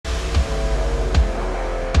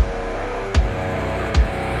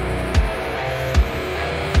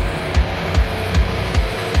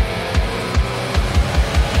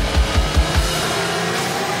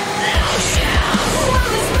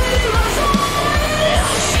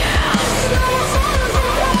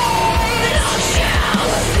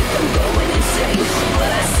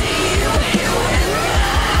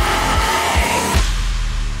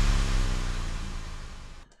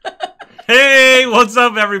What's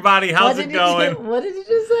up, everybody? How's it going? What did you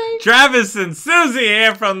just say? Travis and Suzi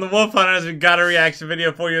here from the Wolf HunterZ. We got a reaction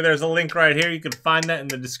video for you. There's a link right here. You can find that in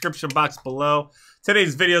the description box below.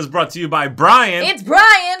 Today's video is brought to you by Brian. It's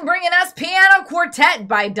Brian bringing us Piano Quartet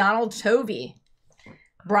by Donald Tovey.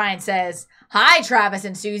 Brian says, "Hi, Travis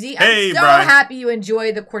and Suzi. I'm so happy you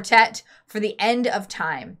enjoy the quartet for the end of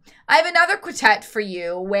time. I have another quartet for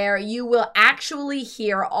you where you will actually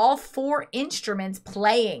hear all four instruments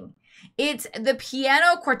playing. It's the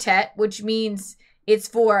Piano Quartet, which means it's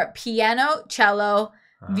for piano, cello,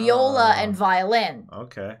 viola, and violin.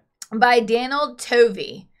 Okay. By Donald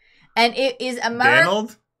Tovey. And it is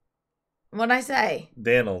Donald? What'd I say?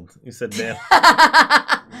 Donald. You said Dan.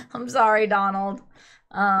 I'm sorry, Donald.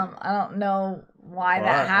 I don't know why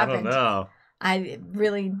that happened. I don't know. I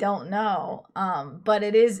really don't know. But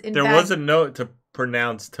it is, in fact... There was a note to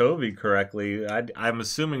pronounce Tovey correctly. I'm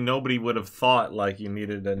assuming nobody would have thought like you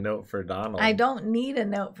needed a note for Donald. I don't need a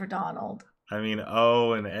note for Donald. I mean,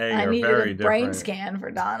 O and A are very different. I needed a brain scan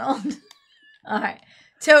for Donald. All right.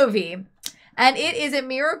 Tovey. And it is a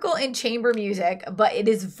miracle in chamber music, but it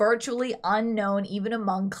is virtually unknown even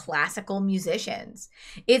among classical musicians.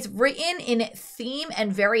 It's written in theme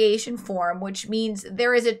and variation form, which means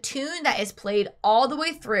there is a tune that is played all the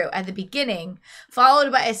way through at the beginning,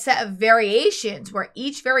 followed by a set of variations where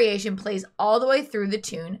each variation plays all the way through the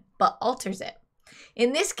tune, but alters it.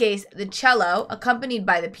 In this case, the cello, accompanied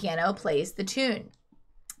by the piano, plays the tune.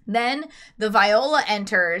 Then the viola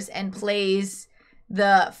enters and plays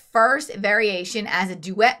the first variation as a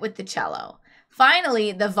duet with the cello.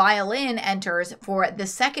 Finally, the violin enters for the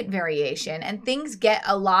second variation, and things get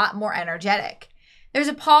a lot more energetic. There's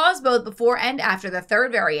a pause both before and after the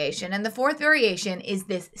third variation, and the fourth variation is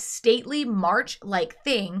this stately march-like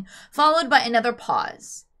thing, followed by another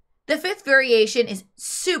pause. The fifth variation is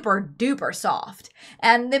super duper soft,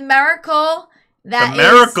 and the miracle that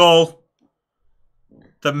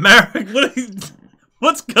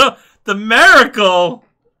The miracle.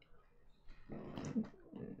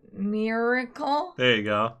 Miracle? There you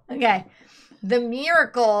go. Okay. The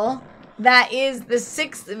miracle that is the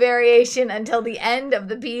sixth variation until the end of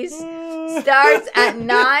the piece starts at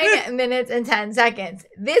 9 minutes and 10 seconds.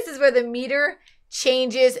 This is where the meter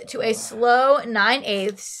changes to a slow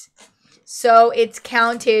 9/8. So it's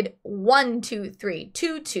counted 1, 2, 3,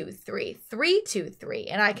 2, 2, 3, 3, 2, 3.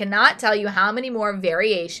 And I cannot tell you how many more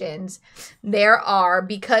variations there are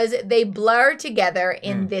because they blur together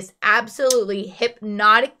in this absolutely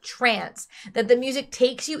hypnotic trance that the music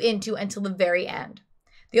takes you into until the very end.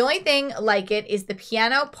 The only thing like it is the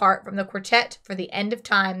piano part from the quartet for the end of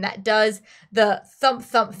time that does the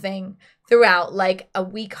thump-thump thing throughout like a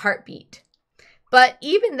weak heartbeat. But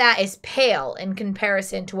even that is pale in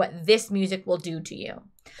comparison to what this music will do to you.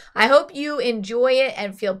 I hope you enjoy it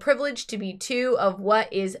and feel privileged to be two of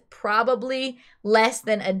what is probably less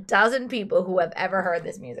than a dozen people who have ever heard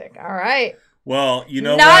this music. All right. Well, you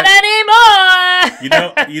know Not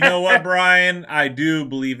anymore! You know what, Brian? I do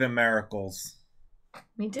believe in miracles.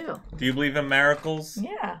 Me too. Do you believe in miracles?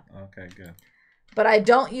 Yeah. Okay, good. But I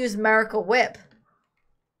don't use Miracle Whip.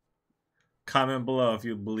 Comment below if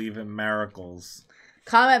you believe in miracles.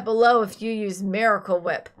 Comment below if you use Miracle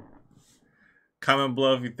Whip. Comment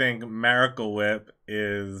below if you think Miracle Whip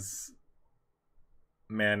is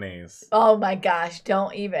mayonnaise. Oh my gosh,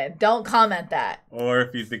 don't comment that. Or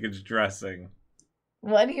if you think it's dressing.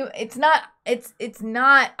 What do you, it's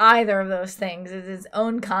not either of those things. It's its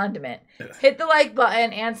own condiment. Hit the like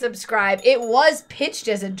button and subscribe. It was pitched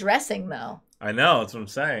as a dressing though. I know, that's what I'm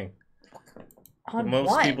saying. Most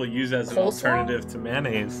what? people use as an alternative to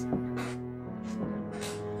mayonnaise.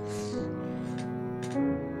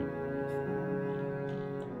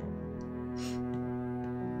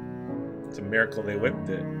 It's a miracle they whipped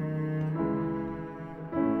it.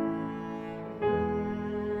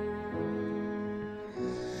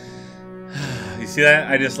 You see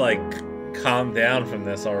that? I just like calmed down from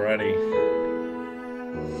this already.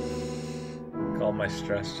 All my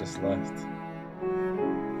stress just left.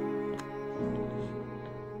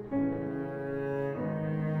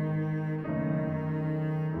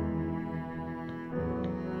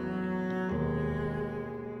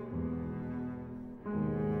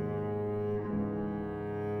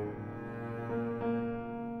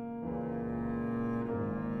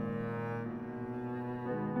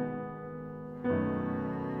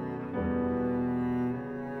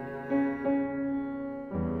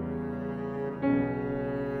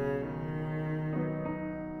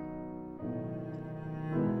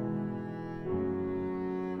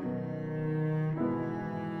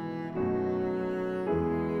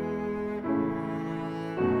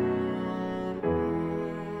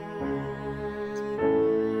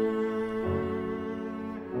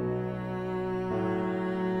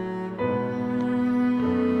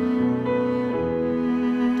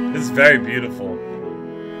 This is very beautiful.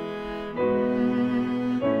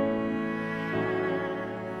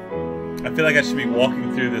 I feel like I should be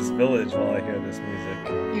walking through this village while I hear this music.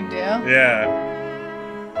 You do? Yeah.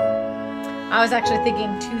 I was actually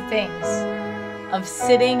thinking two things. Of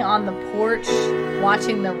sitting on the porch,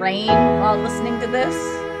 watching the rain while listening to this.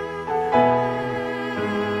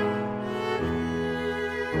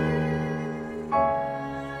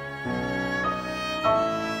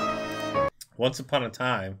 Once upon a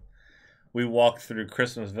time, we walked through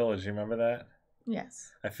Christmas Village. You remember that?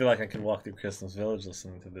 Yes. I feel like I could walk through Christmas Village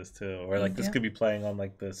listening to this too, or like this could be playing on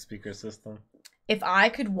like the speaker system. If I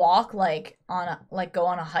could walk like on a go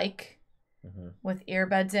on a hike with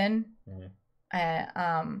earbuds in,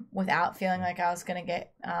 without feeling like I was gonna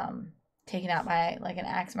get taken out by like an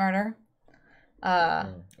axe murder,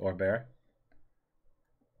 or a bear.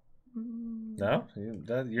 No,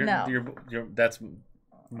 that's more,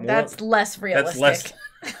 that's less realistic. That's less.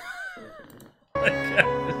 I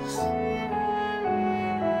guess.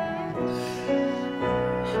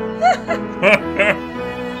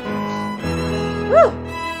 Woo!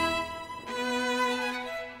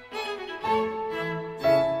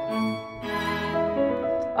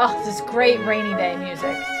 Oh, this is great rainy day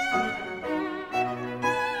music.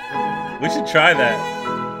 We should try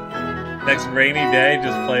that. Next rainy day,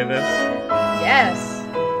 just play this. Yes.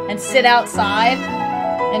 And sit outside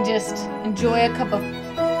and just enjoy a cup of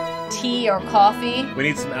tea or coffee. We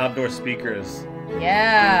need some outdoor speakers.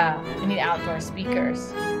 Yeah, we need outdoor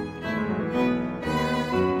speakers.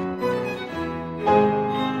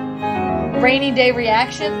 Rainy day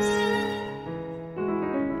reactions.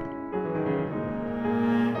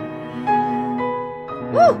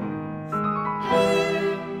 Woo!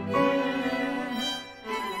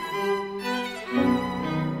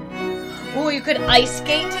 Ooh, you could ice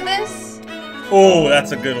skate to this? Oh,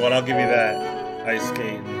 that's a good one. I'll give you that. Ice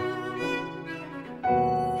skating.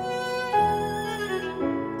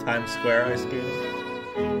 Times Square ice skating.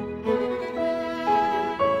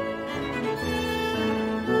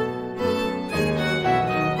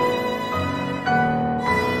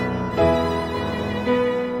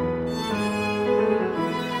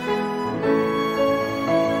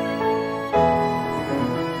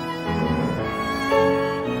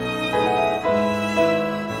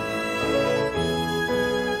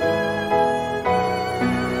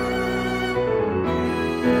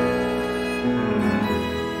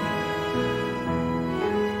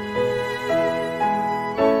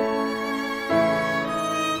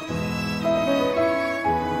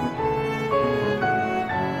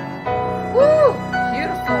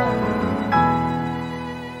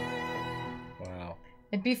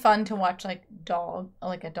 It'd be fun to watch like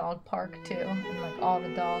a dog park too, and like all the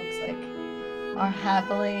dogs like are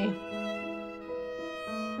happily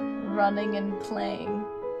running and playing.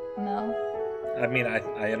 No? I mean,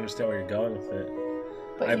 I understand where you're going with it.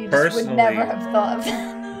 But I you personally just would never have thought of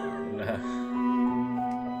that. No.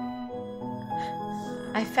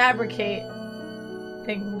 I fabricate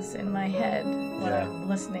things in my head when I'm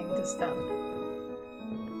listening to stuff.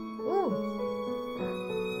 Ooh.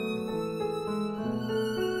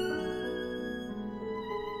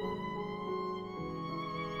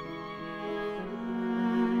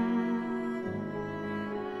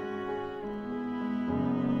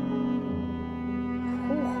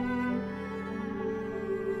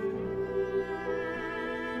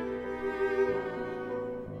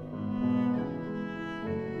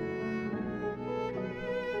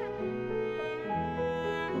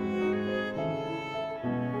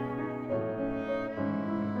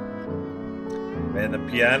 Man, the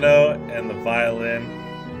piano and the violin.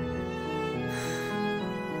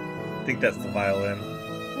 I think that's the violin.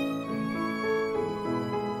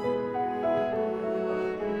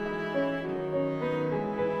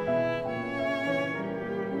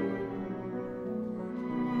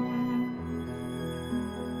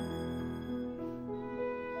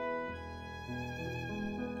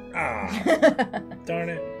 Ah, darn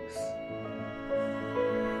it.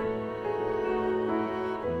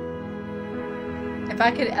 If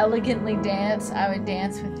I could elegantly dance, I would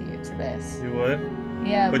dance with you to this. You would?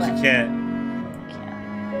 Yeah, but you can't.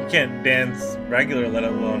 Can't. You can't dance regular, let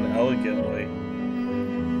alone elegantly.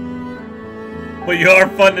 But you are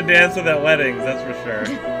fun to dance with at weddings, that's for sure.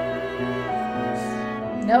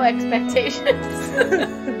 No expectations.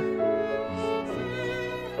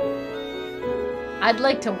 I'd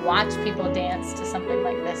like to watch people dance to something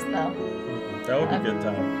like this, though. That would be a good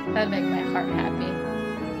time. That'd make my heart happy.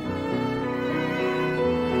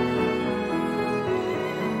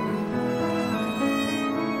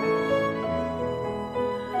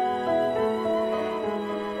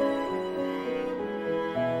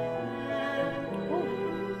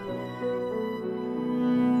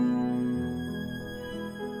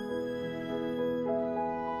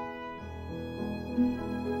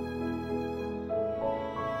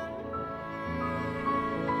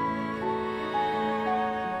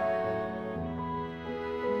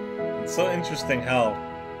 It's so interesting how,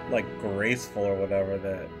 like, graceful or whatever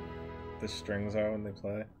that the strings are when they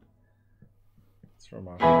play. It's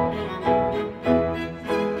remarkable.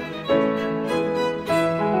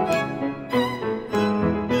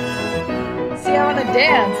 See, I want to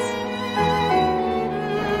dance.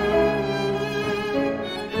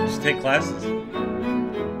 You should take classes.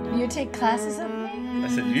 You take classes? I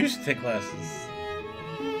said you should take classes.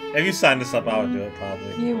 If you signed us up, I would do it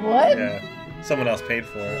probably. You would? Yeah. Someone else paid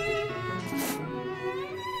for it.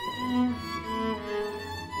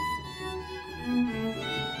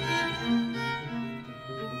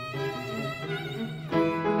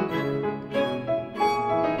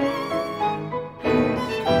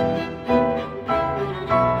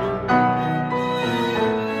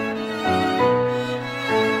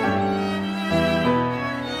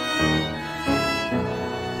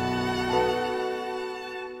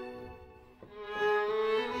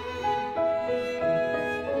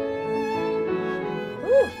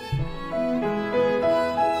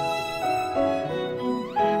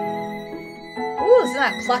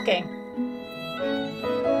 Not clucking.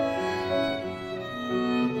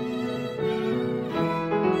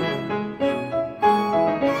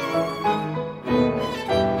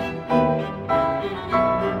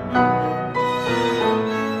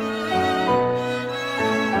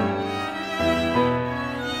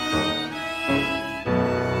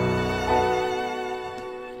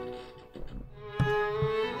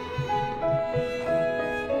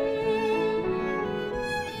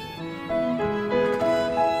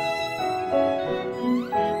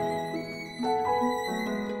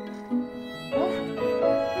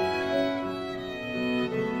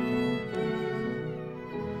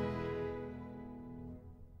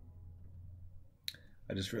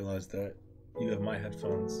 I just realized that you have my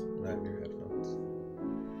headphones and I have your headphones.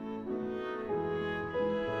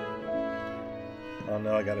 Oh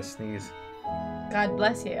no, I gotta sneeze. God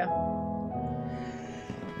bless you.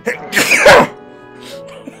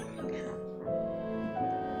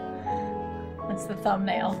 That's the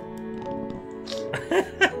thumbnail.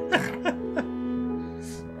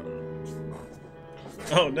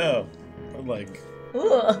 Oh no. I'm like...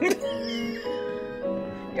 Ugh.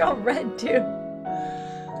 You're all red too.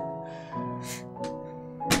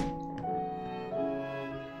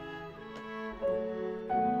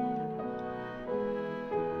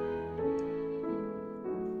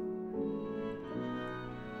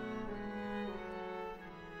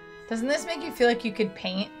 Doesn't this make you feel like you could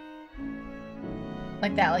paint?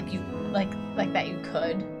 Like that, like you, like that you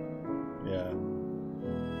could? Yeah.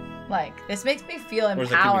 Like, this makes me feel empowered. Or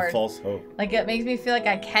does it give you false hope? Like, it makes me feel like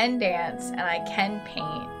I can dance and I can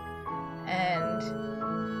paint.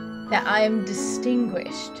 And that I am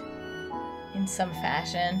distinguished in some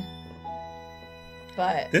fashion.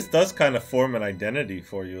 But... This does kind of form an identity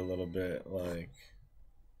for you a little bit. Like...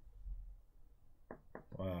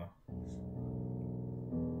 Wow.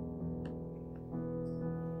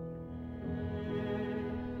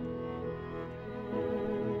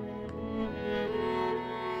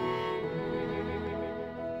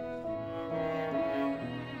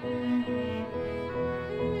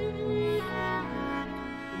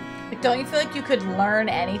 Don't you feel like you could learn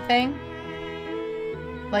anything?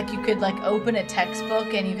 Like you could like open a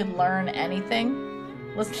textbook and you could learn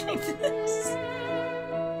anything listening to this?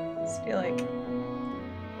 I just feel like...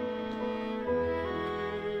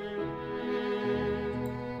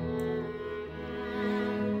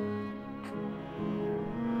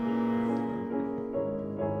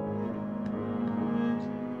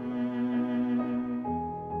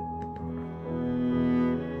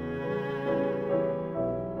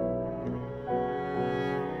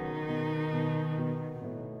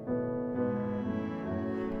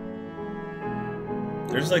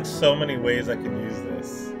 There's like so many ways I could use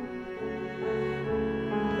this.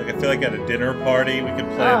 Like I feel like at a dinner party we could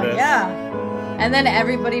play this. Yeah. And then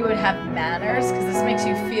everybody would have manners because this makes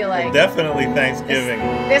you feel like... Well, definitely Thanksgiving.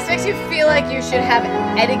 This makes you feel like you should have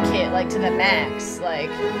etiquette like to the max.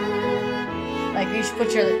 Like you should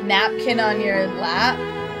put your napkin on your lap.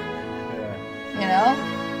 Yeah. You know?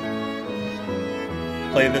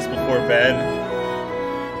 Play this before bed.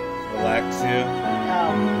 Relax you.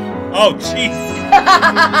 Oh. Oh, jeez.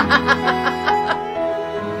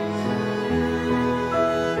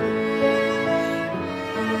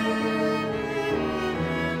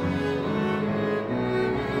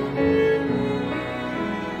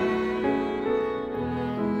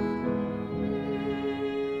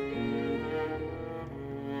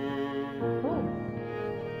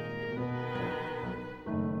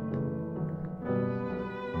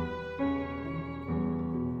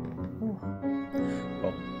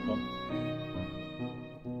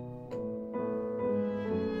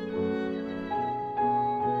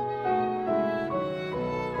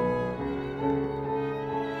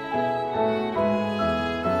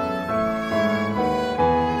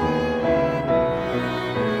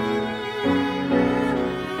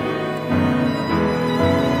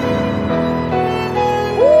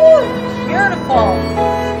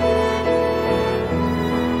 vertical.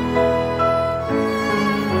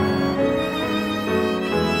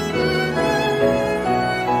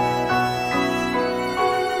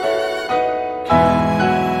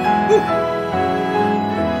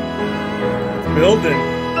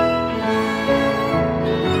 Building.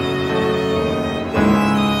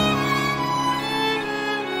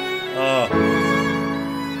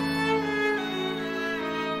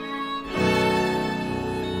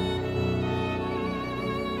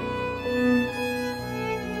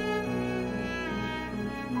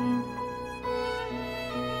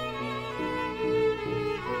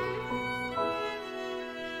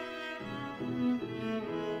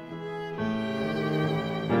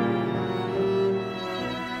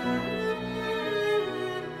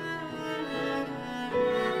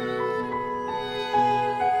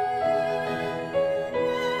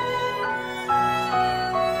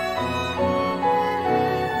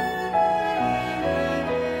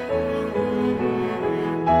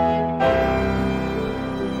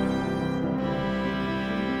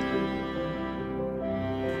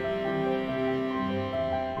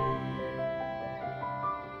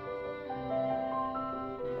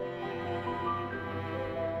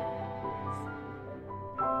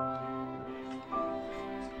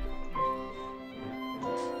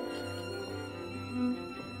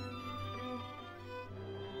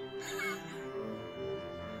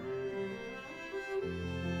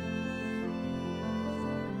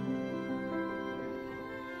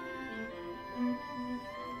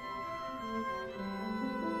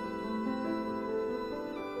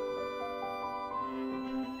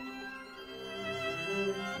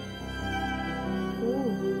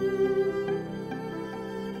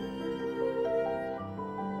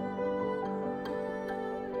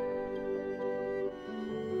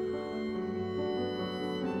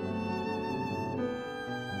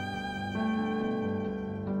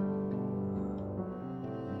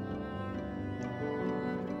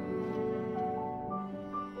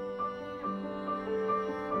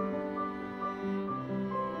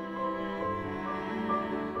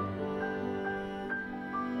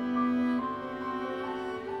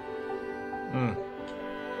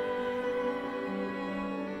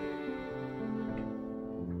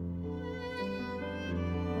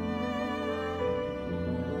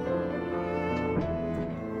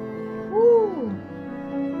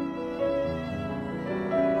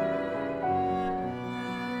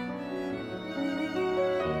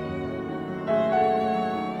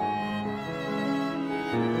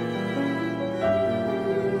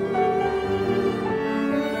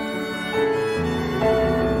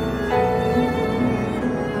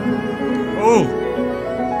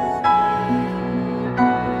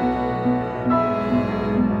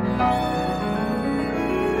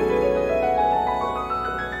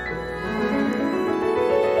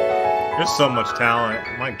 There's so much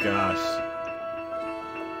talent. My gosh.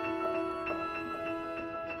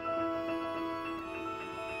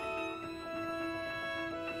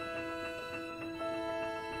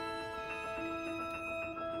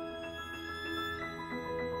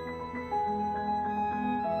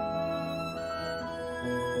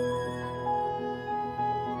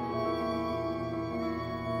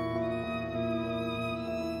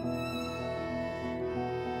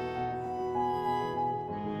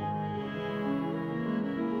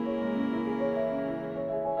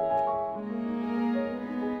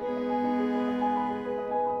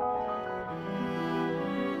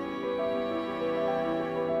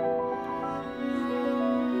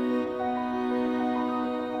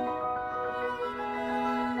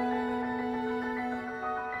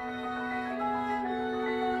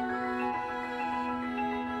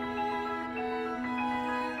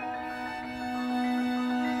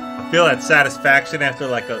 Feel that satisfaction after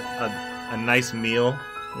like a nice meal.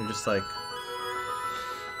 You're just like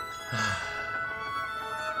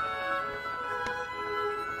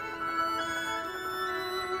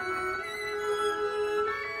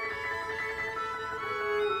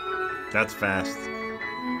that's fast.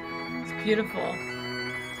 It's beautiful.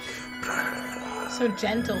 So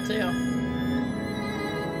gentle too.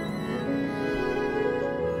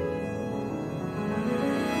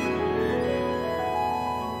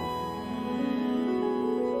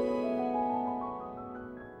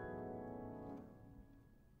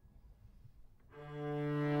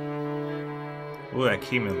 Ooh, that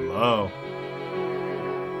came in low.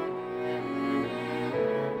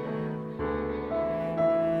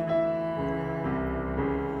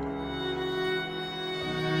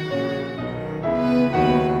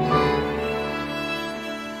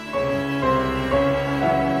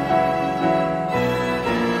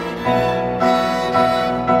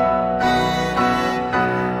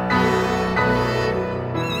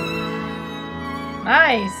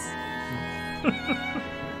 Nice.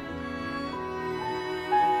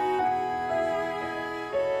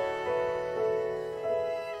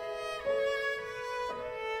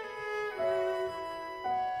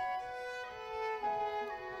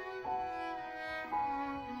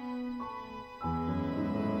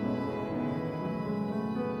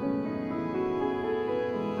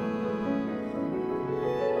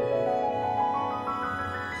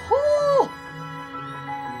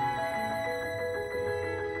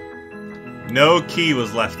 No key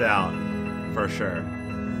was left out, for sure.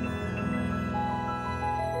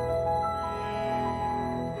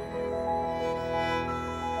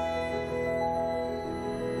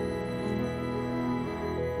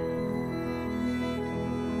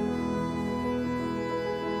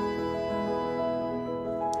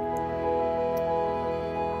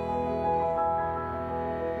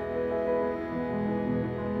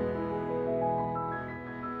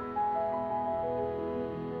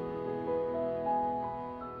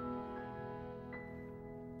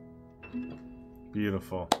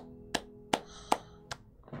 Beautiful.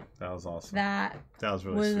 That was awesome. That was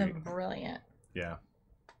really sweet. Brilliant. Yeah.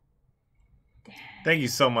 Thank you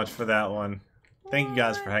so much for that one. Thank you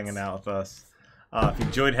guys for hanging out with us. If you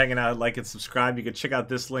enjoyed hanging out, like and subscribe. You can check out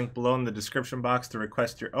this link below in the description box to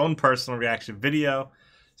request your own personal reaction video.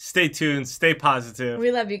 Stay tuned. Stay positive.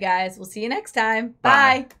 We love you guys. We'll see you next time.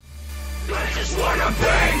 Bye. I just wanna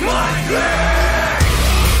bang my leg.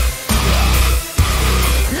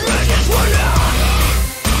 I just wanna